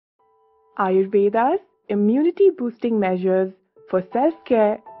Ayurveda's immunity-boosting measures for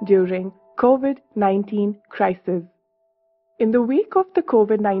self-care during COVID-19 crisis. In the wake of the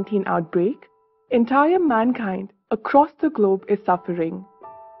COVID-19 outbreak, entire mankind across the globe is suffering.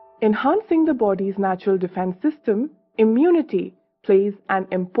 Enhancing the body's natural defense system, immunity plays an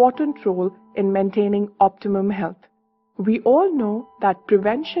important role in maintaining optimum health. We all know that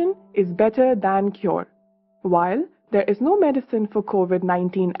prevention is better than cure. While there is no medicine for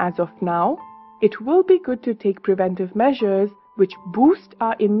COVID-19 as of now, it will be good to take preventive measures which boost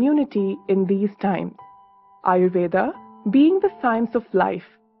our immunity in these times. Ayurveda, being the science of life,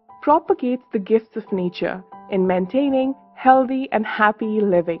 propagates the gifts of nature in maintaining healthy and happy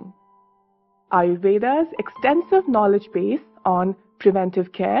living. Ayurveda's extensive knowledge base on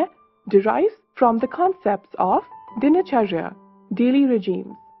preventive care derives from the concepts of Dinacharya, daily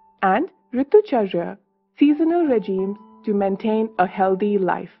regimes, and Ritucharya, seasonal regimes to maintain a healthy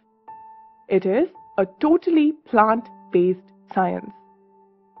life. It is a totally plant-based science.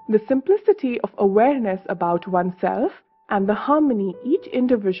 The simplicity of awareness about oneself and the harmony each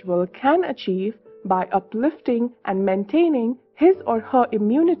individual can achieve by uplifting and maintaining his or her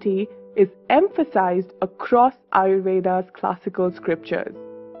immunity is emphasized across Ayurveda's classical scriptures.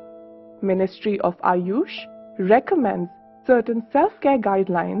 Ministry of Ayush recommends certain self-care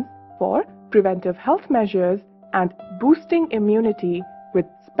guidelines for preventive health measures and boosting immunity with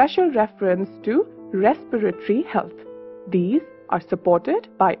special reference to respiratory health. These are supported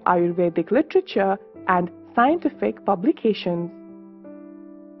by Ayurvedic literature and scientific publications.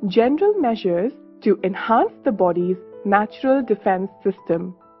 General measures to enhance the body's natural defense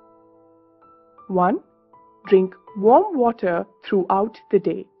system. 1. Drink warm water throughout the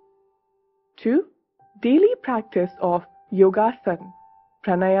day. 2. Daily practice of yogasana,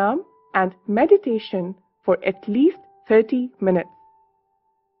 pranayam and meditation for at least 30 minutes.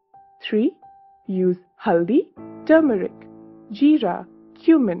 3. Use haldi, turmeric, jeera,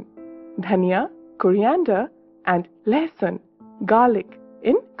 cumin, dhania, coriander and lehsun, garlic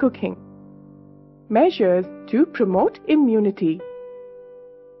in cooking. Measures to promote immunity.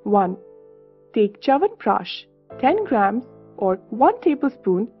 1. Take Chyawanprash, 10 grams or 1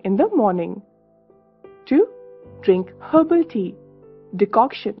 tablespoon in the morning. 2. Drink herbal tea,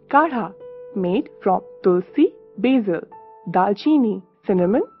 decoction kadha made from tulsi, basil, dalchini,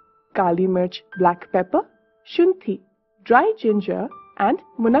 cinnamon, kali mirch, black pepper, shunthi, dry ginger and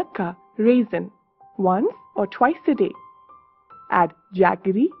munakka, raisin, once or twice a day. Add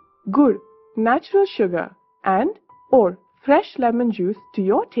jaggery, gur, natural sugar and or fresh lemon juice to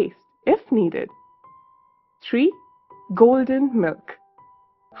your taste if needed. 3. Golden milk.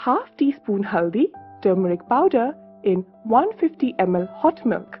 Half teaspoon haldi, turmeric powder in 150 ml hot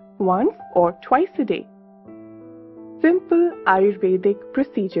milk once or twice a day. Simple Ayurvedic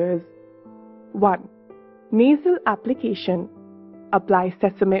procedures. 1. Nasal application. Apply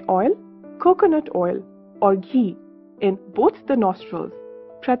sesame oil, coconut oil or ghee in both the nostrils,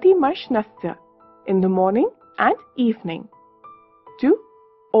 pratimarshnasya, in the morning and evening. 2.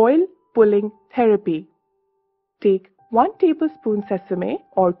 Oil pulling therapy. Take 1 tablespoon sesame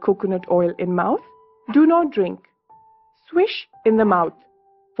or coconut oil in mouth. Do not drink. Swish in the mouth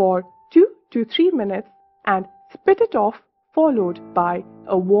for 2 to 3 minutes and spit it off, followed by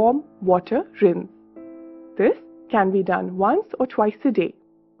a warm water rinse. This can be done once or twice a day.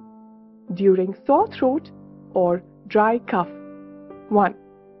 During sore throat or dry cough. 1.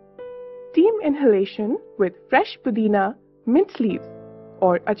 Steam inhalation with fresh pudina, mint leaves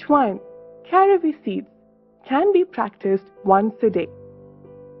or ajwain, caraway seeds can be practiced once a day.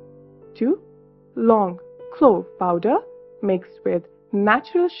 2. Long clove powder mixed with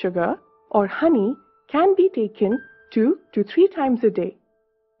natural sugar or honey can be taken 2 to 3 times a day.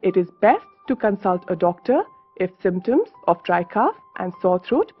 It is best to consult a doctor if symptoms of dry cough and sore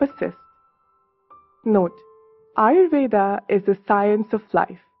throat persist. Note: Ayurveda is the science of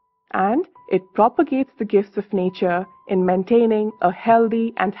life and it propagates the gifts of nature in maintaining a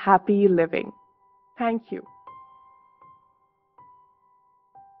healthy and happy living. Thank you.